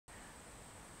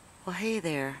Well, hey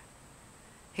there.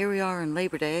 Here we are on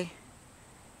Labor Day.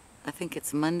 I think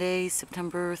it's Monday,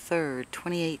 September 3rd,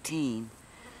 2018.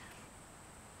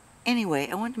 Anyway,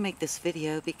 I wanted to make this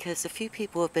video because a few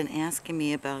people have been asking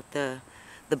me about the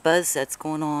buzz that's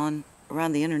going on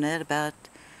around the internet about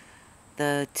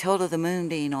the tilt of the moon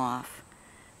being off.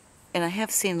 And I have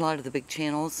seen a lot of the big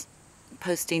channels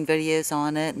posting videos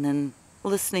on it and then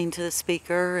listening to the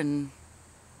speaker and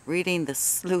reading the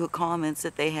slew of comments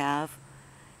that they have.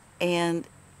 And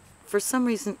for some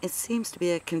reason, it seems to be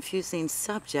a confusing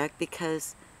subject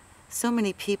because so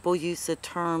many people use the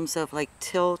terms of like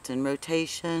tilt and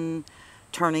rotation,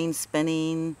 turning,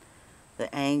 spinning,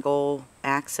 the angle,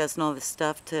 axis, and all this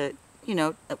stuff to,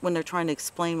 when they're trying to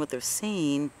explain what they're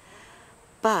seeing.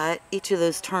 But each of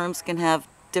those terms can have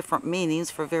different meanings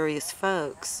for various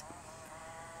folks.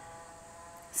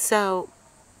 So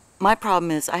my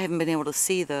problem is I haven't been able to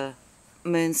see the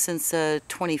moon since the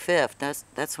 25th.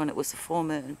 That's when it was a full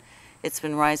moon. It's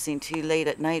been rising too late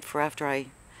at night for after I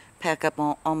pack up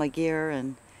all my gear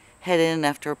and head in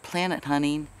after planet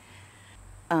hunting.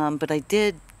 But I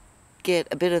did get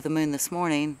a bit of the moon this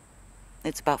morning.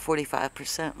 It's about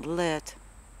 45% lit.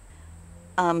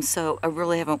 So I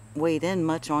really haven't weighed in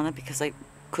much on it because I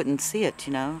couldn't see it,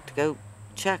 to go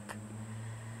check.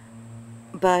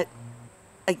 But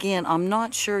again, I'm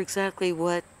not sure exactly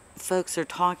what folks are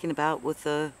talking about with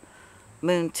the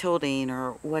moon tilting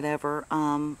or whatever.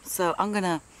 So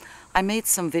I made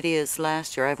some videos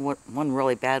last year. I have one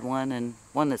really bad one and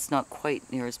one that's not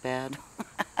quite near as bad.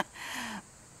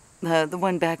 The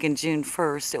one back in June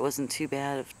 1st, it wasn't too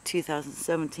bad, of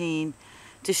 2017,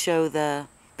 to show the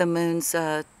moon's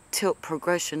tilt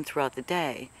progression throughout the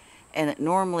day. And it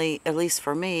normally, at least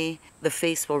for me, the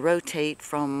face will rotate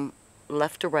from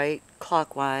left to right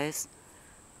clockwise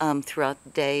throughout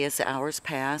the day as the hours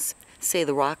pass. Say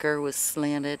the rocker was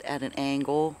slanted at an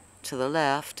angle to the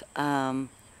left. A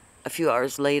few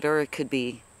hours later, it could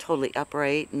be totally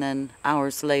upright, and then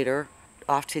hours later,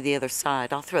 off to the other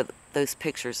side. I'll throw those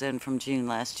pictures in from June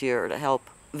last year to help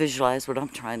visualize what I'm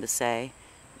trying to say.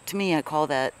 To me, I call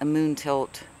that a moon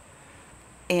tilt.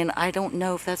 And I don't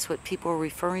know if that's what people are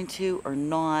referring to or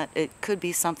not. It could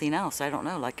be something else. I don't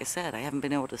know. Like I said, I haven't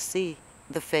been able to see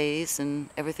the phase and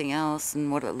everything else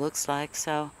and what it looks like.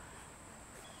 So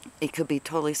it could be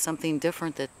totally something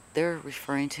different that they're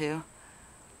referring to.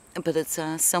 But it's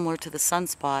similar to the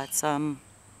sunspots.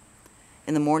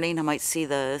 In the morning, I might see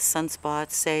the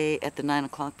sunspots, say, at the 9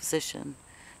 o'clock position.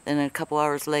 Then a couple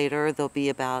hours later, they'll be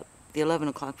about the 11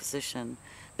 o'clock position.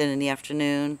 Then in the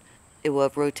afternoon, it will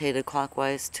have rotated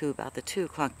clockwise to about the 2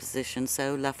 o'clock position,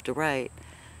 so left to right.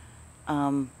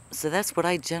 So that's what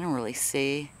I generally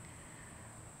see.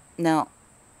 Now,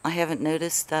 I haven't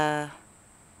noticed,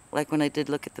 like when I did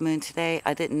look at the moon today,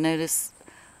 I didn't notice,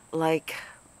 like,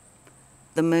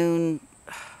 the moon,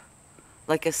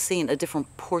 like I've seen a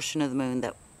different portion of the moon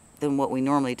than what we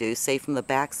normally do, say from the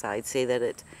backside, say that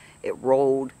it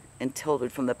rolled and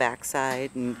tilted from the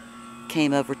backside and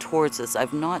came over towards us.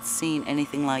 I've not seen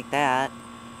anything like that.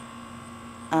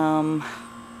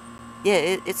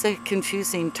 Yeah, it's a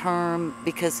confusing term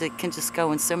because it can just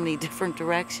go in so many different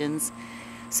directions.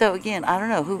 So again, I don't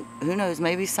know, who knows,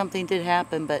 maybe something did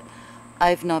happen, but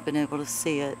I've not been able to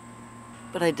see it.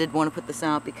 But I did want to put this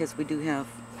out because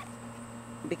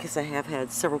I have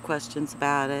had several questions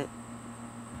about it.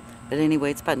 But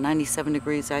anyway, it's about 97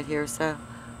 degrees out here, so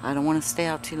I don't want to stay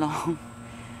out too long.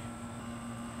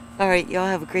 All right, y'all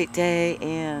have a great day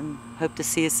and hope to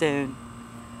see you soon.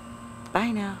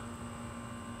 Bye now.